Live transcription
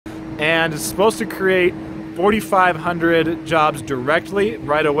and it's supposed to create 4,500 jobs directly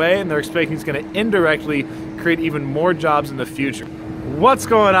right away, and they're expecting it's going to indirectly create even more jobs in the future. What's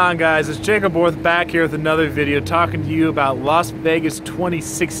going on, guys? It's Jacoborth back here with another video talking to you about Las Vegas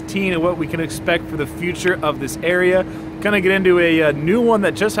 2016 and what we can expect for the future of this area. Gonna get into a new one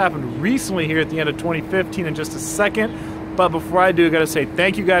that just happened recently here at the end of 2015 in just a second. But before I do, I gotta say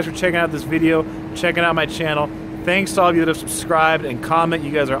thank you guys for checking out this video, checking out my channel. Thanks to all of you that have subscribed and comment.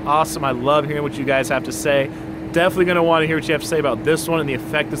 You guys are awesome. I love hearing what you guys have to say. Definitely gonna want to hear what you have to say about this one and the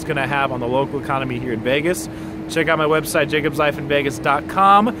effect it's gonna have on the local economy here in Vegas. Check out my website,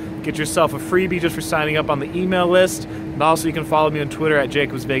 JacobslifeinVegas.com. Get yourself a freebie just for signing up on the email list. And also you can follow me on Twitter at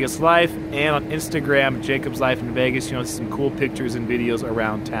JacobsVegasLife and on Instagram, JacobslifeinVegas. You know, some cool pictures and videos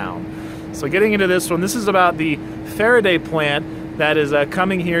around town. So getting into this one, this is about the Faraday plant that is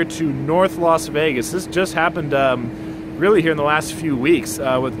coming here to North Las Vegas. This just happened really here in the last few weeks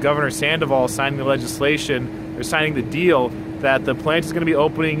with Governor Sandoval signing the legislation, or signing the deal that the plant is going to be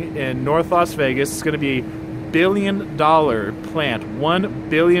opening in North Las Vegas. It's going to be a $1 billion plant, $1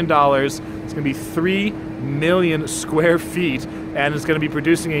 billion. It's going to be 3 million square feet, and it's going to be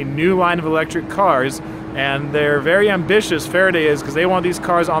producing a new line of electric cars. And they're very ambitious, Faraday is, because they want these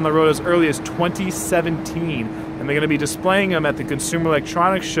cars on the road as early as 2017. And they're going to be displaying them at the Consumer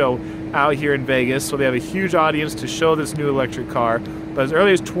Electronics Show out here in Vegas. So they have a huge audience to show this new electric car. But as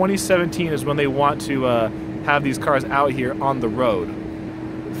early as 2017 is when they want to have these cars out here on the road.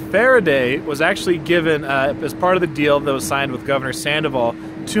 Faraday was actually given, as part of the deal that was signed with Governor Sandoval,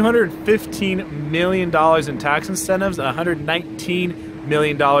 $215 million in tax incentives and $119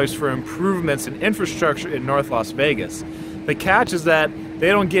 million for improvements in infrastructure in North Las Vegas. The catch is that they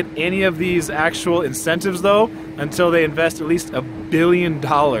don't get any of these actual incentives, though, until they invest at least $1 billion.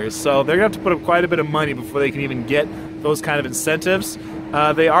 So they're going to have to put up quite a bit of money before they can even get those kind of incentives.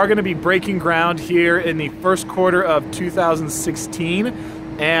 They are going to be breaking ground here in the first quarter of 2016,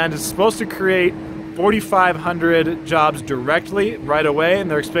 and it's supposed to create 4,500 jobs directly right away, and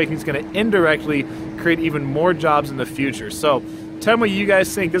they're expecting it's going to indirectly create even more jobs in the future. So tell me what you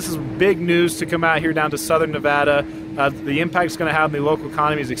guys think. This is big news to come out here down to Southern Nevada. The impact it's going to have on the local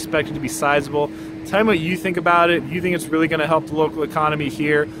economy is expected to be sizable. Tell me what you think about it. You think it's really going to help the local economy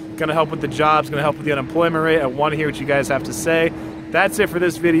here, going to help with the jobs, going to help with the unemployment rate? I want to hear what you guys have to say. That's it for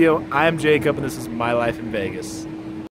this video. I'm Jacob, and this is My Life in Vegas.